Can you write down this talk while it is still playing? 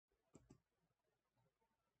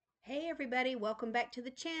Hey everybody, welcome back to the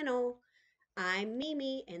channel. I'm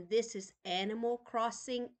Mimi and this is Animal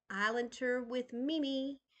Crossing Island Tour with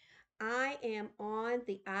Mimi. I am on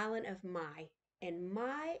the island of Mai, and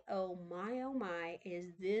oh my,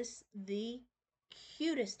 is this the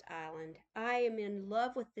cutest island. I am in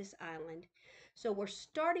love with this island. So we're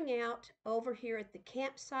starting out over here at the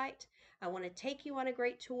campsite. I want to take you on a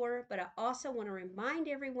great tour, but I also want to remind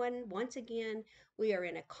everyone once again, we are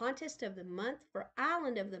in a contest of the month for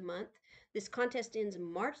Island of the Month. This contest ends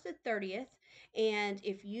March the 30th. And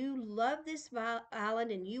if you love this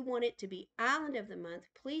island and you want it to be Island of the Month,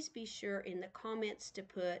 please be sure in the comments to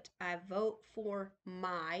put I vote for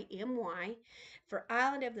Mai, M-Y, for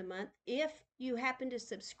Island of the Month. If you happen to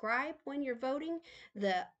subscribe when you're voting,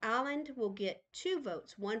 the island will get 2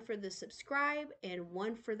 votes, one for the subscribe and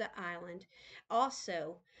one for the island.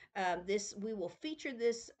 Also, this we will feature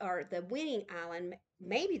this or the winning island,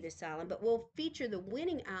 maybe this island, but we'll feature the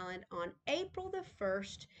winning island on April the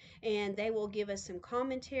 1st, and they will give us some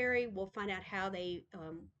commentary. We'll find out how they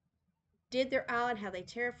did their island, how they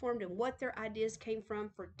terraformed, and what their ideas came from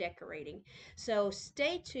for decorating. So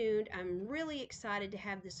stay tuned. I'm really excited to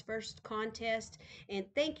have this first contest, and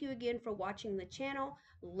thank you again for watching the channel.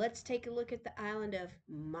 Let's take a look at the island of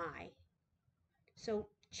Mai. So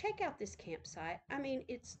check out this campsite. I mean,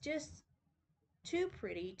 it's just too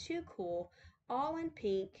pretty, too cool, all in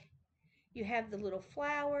pink. You have the little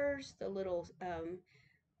flowers, the little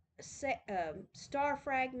star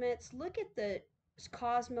fragments. Look at the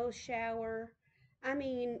cosmos shower. I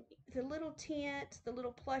mean, the little tent, the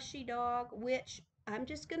little plushy dog, which I'm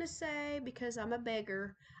just going to say because I'm a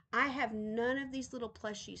beggar, I have none of these little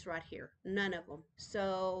plushies right here. None of them.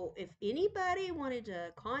 So if anybody wanted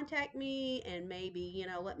to contact me and maybe,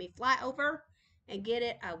 let me fly over and get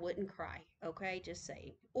it, I wouldn't cry. Okay, just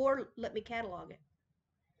saying. Or let me catalog it.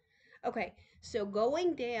 Okay, so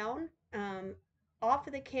going down off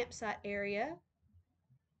of the campsite area,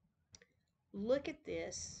 look at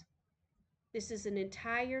this. This is an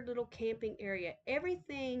entire little camping area.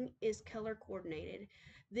 Everything is color coordinated.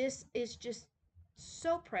 This is just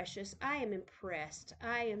so precious. I am impressed.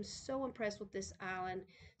 I am so impressed with this island.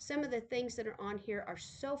 Some of the things that are on here are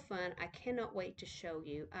so fun. I cannot wait to show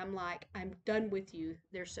you. I'm done with you.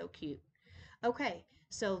 They're so cute. Okay,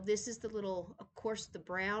 so this is the little, of course, the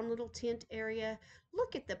brown little tent area.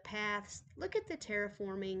 Look at the paths. Look at the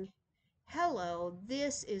terraforming. Hello,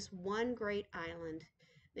 this is one great island.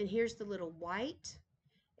 Then here's the little white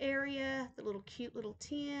area, the little cute little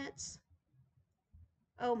tents.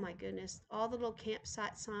 Oh my goodness, all the little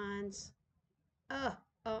campsite signs. Uh,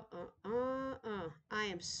 I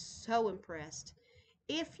am so impressed.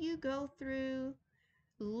 If you go through,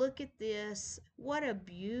 look at this. What a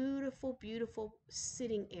beautiful, beautiful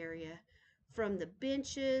sitting area. From the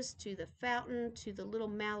benches to the fountain to the little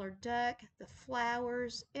mallard duck, the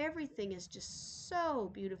flowers, everything is just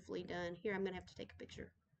so beautifully done. Here, I'm going to have to take a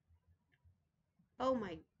picture. Oh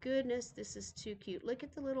my goodness, this is too cute. Look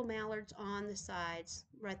at the little mallards on the sides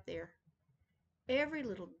right there. Every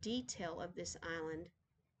little detail of this island,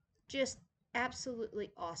 just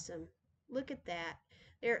absolutely awesome. Look at that.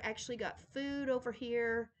 They're actually got food over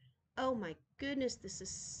here. Oh my goodness, this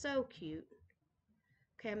is so cute.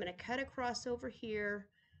 Okay, I'm going to cut across over here.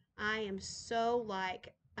 I am so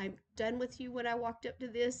I'm done with you when I walked up to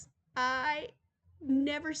this. I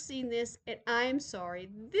never seen this and I'm sorry.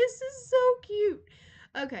 This is so cute.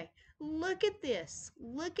 Okay, look at this.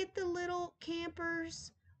 Look at the little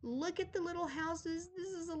campers. Look at the little houses. This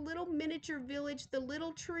is a little miniature village. The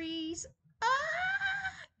little trees.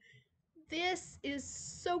 Ah! This is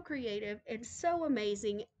so creative and so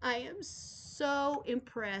amazing. I am so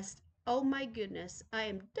impressed. Oh my goodness. I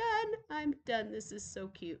am done. I'm done. This is so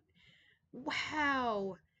cute.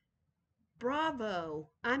 Wow. Bravo.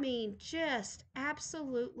 I mean, just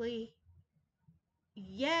absolutely.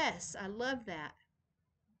 Yes, I love that.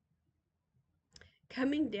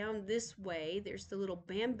 Coming down this way, there's the little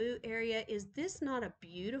bamboo area. Is this not a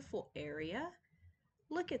beautiful area?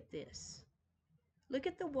 Look at this. Look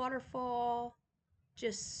at the waterfall.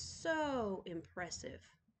 Just so impressive.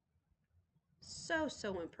 So,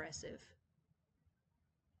 so impressive.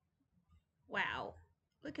 Wow.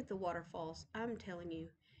 Look at the waterfalls. I'm telling you.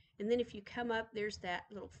 And then if you come up, there's that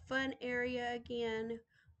little fun area again.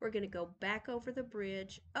 We're going to go back over the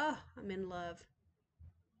bridge. Oh, I'm in love.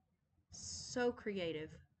 So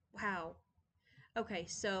creative. Wow. Okay,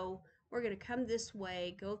 so we're going to come this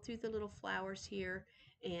way, go through the little flowers here,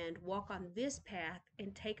 and walk on this path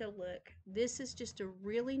and take a look. This is just a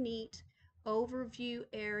really neat overview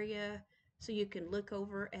area so you can look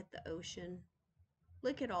over at the ocean.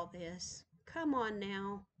 Look at all this. Come on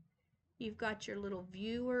now. You've got your little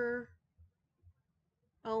viewer.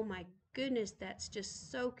 Oh my goodness, that's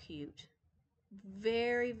just so cute.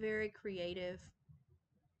 Very, very creative.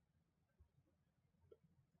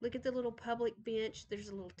 Look at the little public bench. There's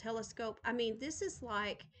a little telescope. I mean, this is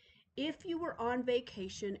like if you were on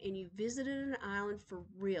vacation and you visited an island for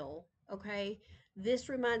real, okay? This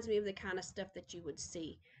reminds me of the kind of stuff that you would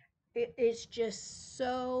see. It's just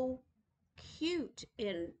so cute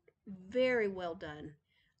and very well done.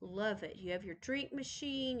 Love it. You have your drink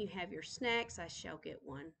machine, you have your snacks. I shall get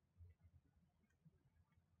one.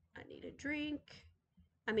 I need a drink.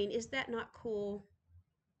 I mean, is that not cool?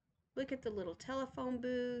 Look at the little telephone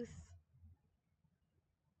booth.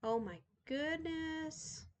 Oh my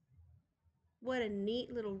goodness. What a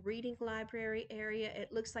neat little reading library area.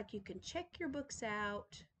 It looks like you can check your books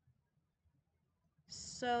out.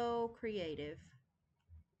 So creative.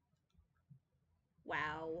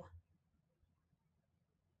 Wow.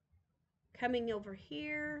 Coming over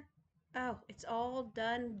here. Oh, it's all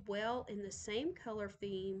done well in the same color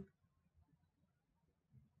theme.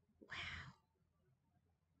 Wow.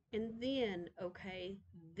 And then, okay,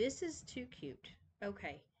 this is too cute.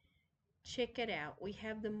 Okay, check it out. We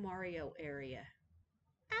have the Mario area.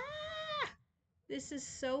 Ah! This is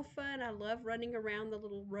so fun. I love running around the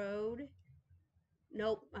little road.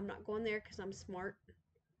 Nope, I'm not going there because I'm smart.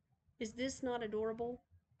 Is this not adorable?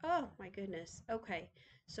 Oh my goodness. Okay,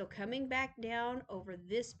 so coming back down over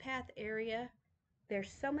this path area,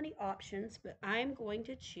 there's so many options, but I'm going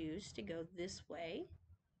to choose to go this way.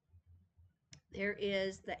 There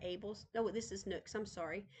is the Abel's. Oh, this is Nooks. I'm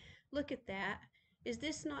sorry. Look at that. Is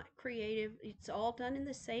this not creative? It's all done in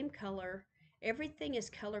the same color. Everything is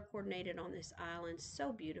color coordinated on this island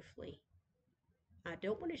so beautifully. I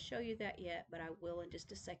don't want to show you that yet, but I will in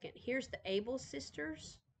just a second. Here's the Able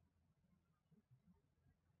sisters.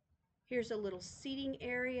 Here's a little seating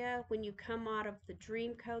area. When you come out of the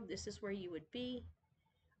Dream Cove, this is where you would be.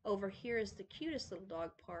 Over here is the cutest little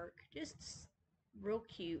dog park. Just real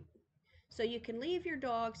cute. So you can leave your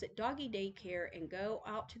dogs at doggy daycare and go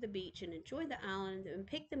out to the beach and enjoy the island and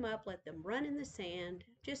pick them up, let them run in the sand.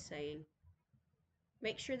 Just saying.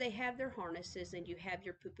 Make sure they have their harnesses and you have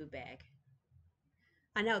your poo-poo bag.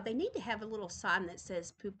 I know, they need to have a little sign that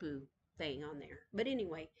says poo-poo thing on there. But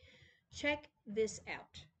anyway, check this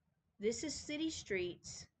out. This is city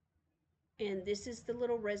streets and this is the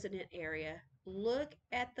little resident area. Look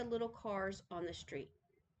at the little cars on the street.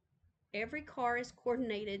 Every car is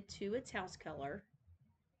coordinated to its house color.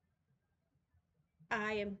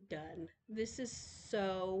 I am done. This is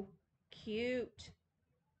so cute.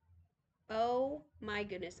 Oh my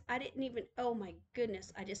goodness. Oh my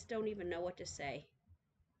goodness. I just don't even know what to say.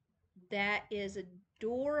 That is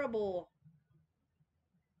adorable.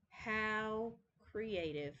 How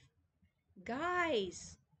creative.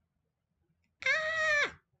 Guys.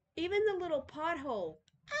 Ah! Even the little pothole.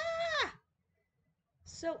 Ah!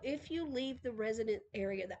 So if you leave the resident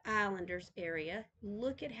area, the islanders area,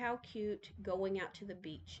 look at how cute going out to the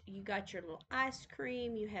beach. You got your little ice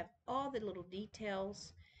cream. You have all the little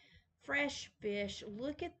details. Fresh fish.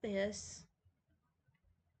 Look at this.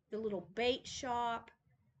 The little bait shop,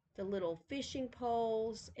 the little fishing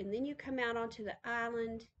poles, and then you come out onto the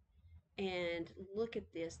island and look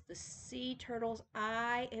at this. The sea turtles.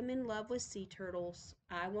 I am in love with sea turtles.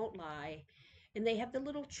 I won't lie. And they have the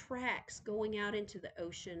little tracks going out into the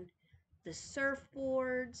ocean. The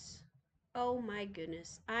surfboards. Oh my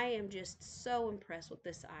goodness. I am just so impressed with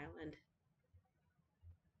this island.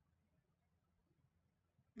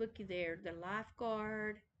 Looky there, the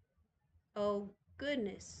lifeguard. Oh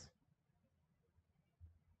goodness.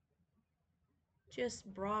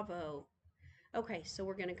 Just bravo. Okay, so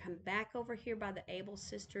we're going to come back over here by the Able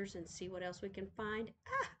sisters and see what else we can find.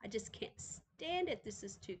 Ah, I just can't stand it. This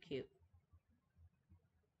is too cute.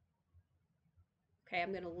 Okay,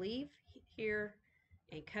 I'm going to leave here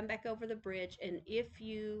and come back over the bridge. And if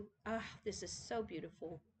you, this is so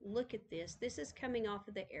beautiful. Look at this. This is coming off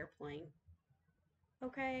of the airplane.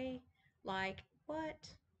 Okay, like what?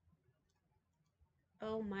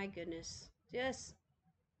 Oh my goodness. Just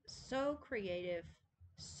so creative,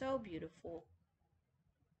 so beautiful.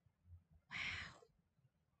 Wow.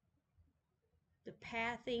 The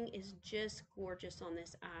pathing is just gorgeous on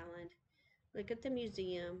this island. Look at the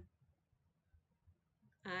museum.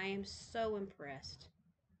 I am so impressed.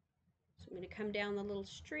 So I'm going to come down the little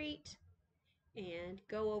street and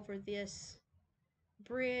go over this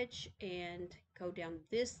bridge and go down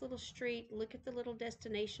this little street. Look at the little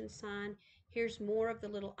destination sign. Here's more of the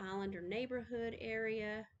little islander neighborhood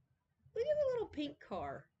area. Look at the little pink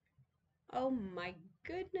car. Oh my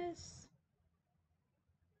goodness.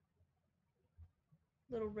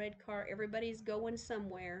 Little red car. Everybody's going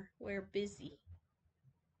somewhere. We're busy.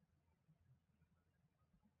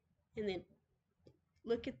 And then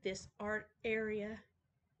look at this art area.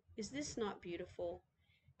 Is this not beautiful?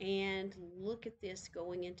 And look at this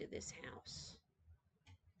going into this house.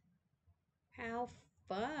 How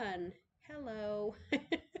fun. Hello.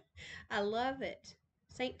 I love it.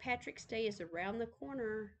 St. Patrick's Day is around the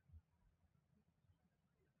corner.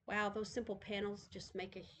 Wow, those simple panels just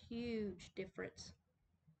make a huge difference.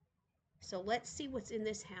 So let's see what's in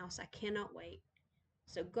this house. I cannot wait.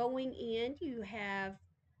 So going in, you have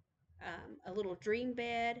a little dream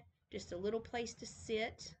bed, just a little place to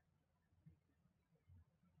sit.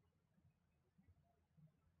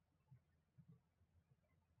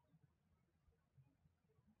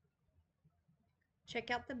 Check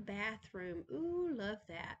out the bathroom. Ooh, love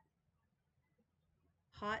that.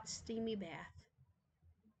 Hot, steamy bath.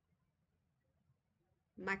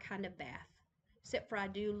 My kind of bath. Except for I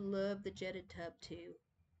do love the jetted tub too.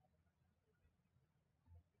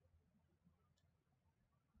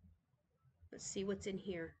 Let's see what's in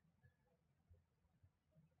here.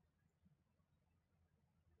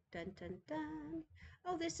 Dun dun dun.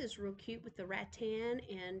 Oh, this is real cute with the rattan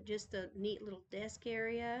and just a neat little desk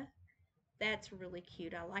area. That's really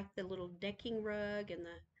cute. I like the little decking rug and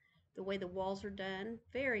the way the walls are done.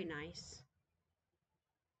 Very nice.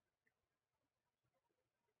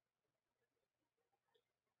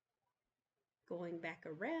 Going back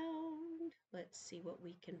around. Let's see what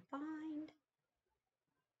we can find.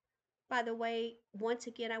 By the way, once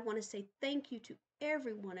again, I want to say thank you to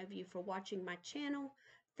every one of you for watching my channel.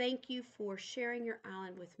 Thank you for sharing your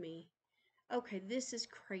island with me. Okay, this is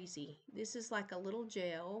crazy. This is like a little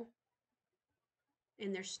jail,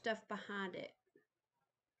 and there's stuff behind it.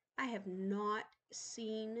 I have not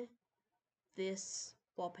seen this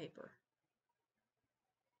wallpaper.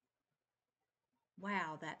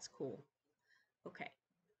 Wow, that's cool. Okay,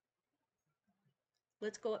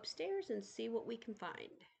 let's go upstairs and see what we can find.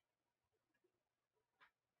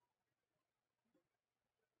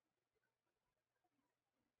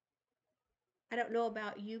 I don't know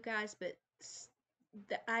about you guys, but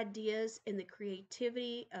the ideas and the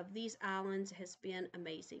creativity of these islands has been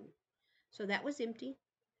amazing. So that was empty.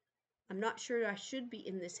 I'm not sure I should be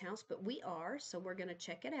in this house, but we are, so we're going to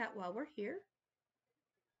check it out while we're here.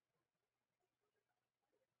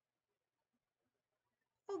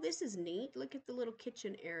 Oh, this is neat. Look at the little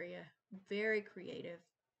kitchen area. Very creative.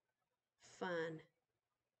 Fun.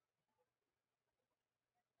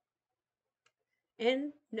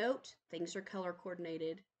 And note, things are color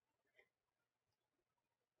coordinated.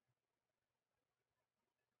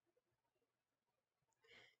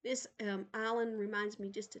 This island reminds me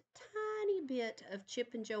just a tiny bit of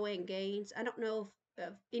Chip and Joanne Gaines. I don't know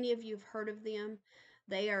if any of you have heard of them.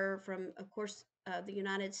 They are from, of course, the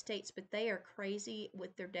United States, but they are crazy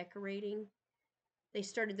with their decorating. They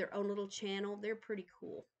started their own little channel. They're pretty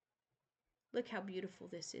cool. Look how beautiful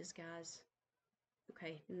this is, guys.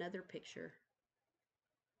 Okay, another picture.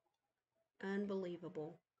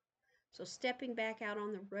 Unbelievable. So stepping back out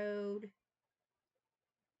on the road,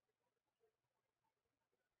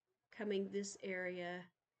 coming this area,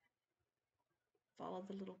 follow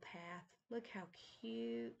the little path. Look how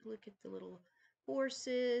cute. Look at the little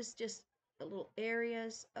horses, just the little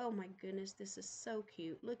areas. Oh my goodness, this is so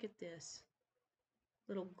cute. Look at this.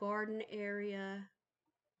 Little garden area.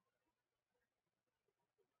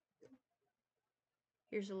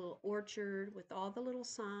 Here's a little orchard with all the little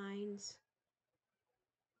signs.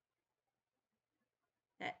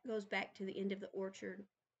 That goes back to the end of the orchard.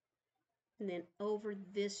 And then over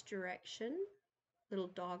this direction, little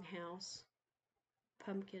doghouse,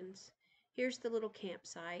 pumpkins. Here's the little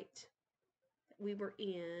campsite that we were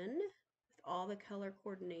in with all the color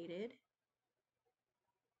coordinated.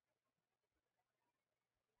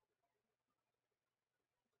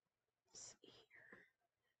 Let's see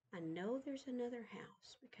here. I know there's another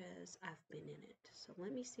house because I've been in it. So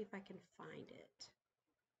let me see if I can find it.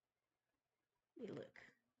 Let me look.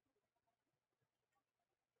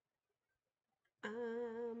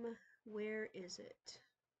 Where is it?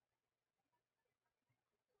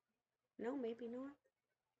 No, maybe not.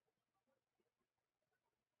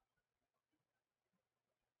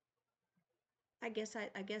 I guess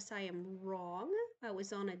I am wrong. I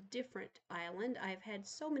was on a different island. I've had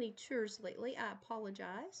so many tours lately. I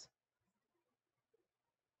apologize.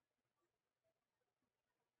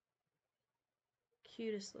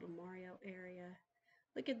 Cutest little Mario area.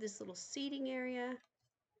 Look at this little seating area.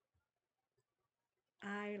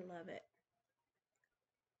 I love it.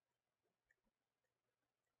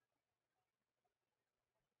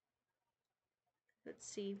 Let's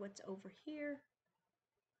see what's over here.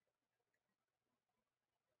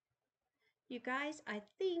 You guys, I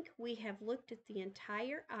think we have looked at the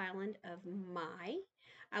entire island of Mai.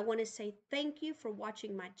 I want to say thank you for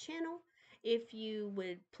watching my channel. If you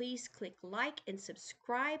would please click like and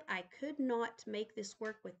subscribe. I could not make this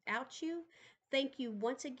work without you. Thank you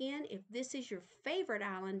once again. If this is your favorite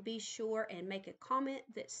island, be sure and make a comment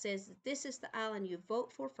that says that this is the island you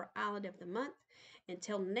vote for Island of the Month.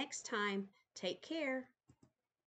 Until next time, take care.